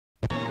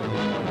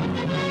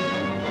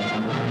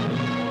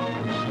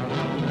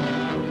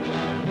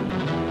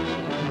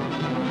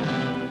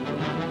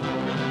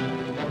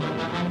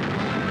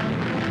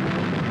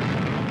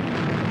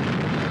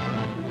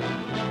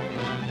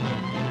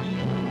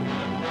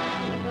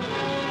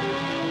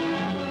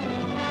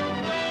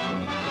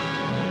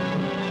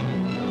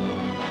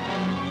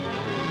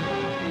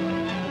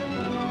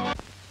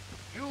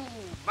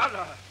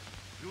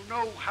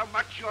how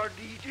much you're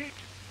needed?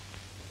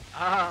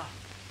 Ah,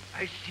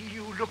 I see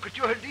you look at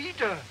your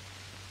leader.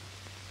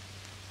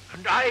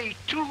 And I,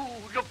 too,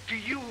 look to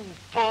you,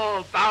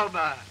 Paul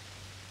Balmer.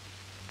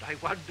 And I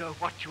wonder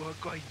what you are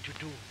going to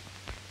do.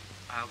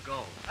 I'll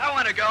go. I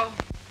want to go.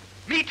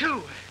 Me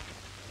too.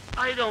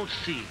 I don't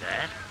see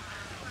that.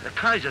 The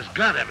Kaiser's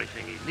got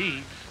everything he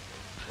needs.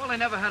 Well, they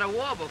never had a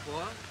war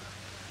before.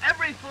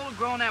 Every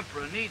full-grown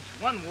emperor needs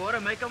one war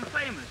to make him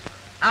famous.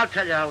 I'll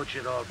tell you how it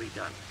should all be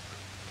done.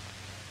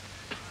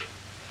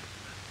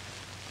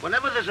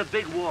 Whenever there's a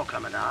big war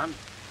coming on,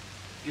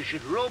 you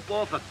should rope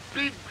off a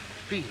big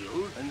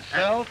field... And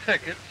sell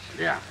tickets.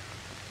 Yeah.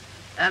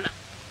 And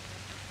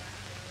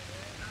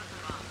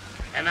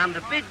on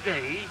the big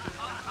day,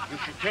 you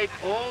should take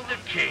all the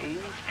kings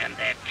and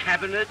their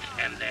cabinets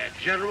and their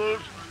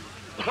generals,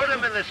 put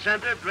them in the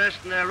center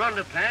dressed in their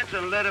underpants,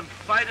 and let them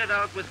fight it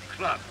out with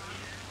clubs.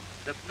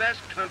 The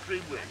best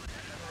country wins.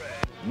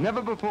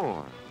 Never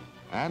before,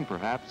 and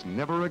perhaps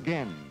never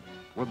again,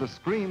 will the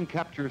screen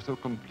capture so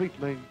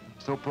completely,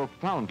 so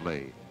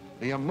profoundly,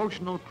 the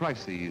emotional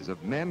crises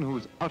of men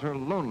whose utter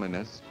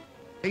loneliness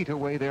ate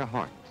away their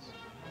hearts,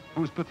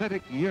 whose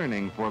pathetic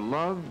yearning for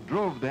love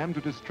drove them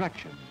to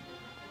distraction,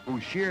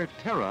 whose sheer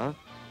terror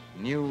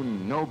knew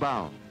no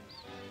bounds.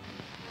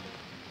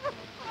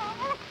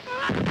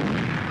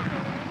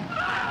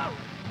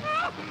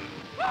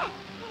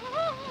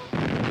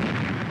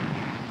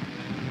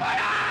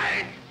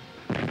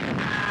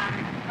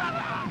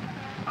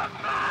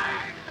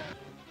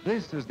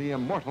 This is the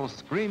immortal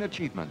screen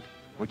achievement,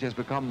 which has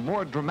become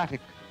more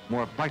dramatic,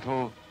 more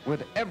vital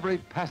with every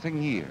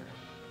passing year.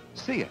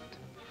 See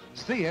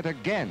it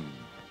again.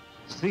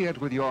 See it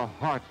with your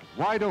heart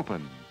wide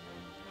open,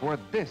 for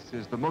this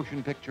is the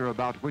motion picture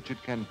about which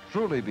it can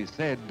truly be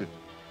said,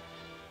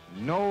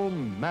 no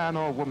man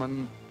or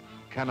woman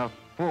can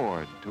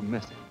afford to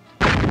miss it.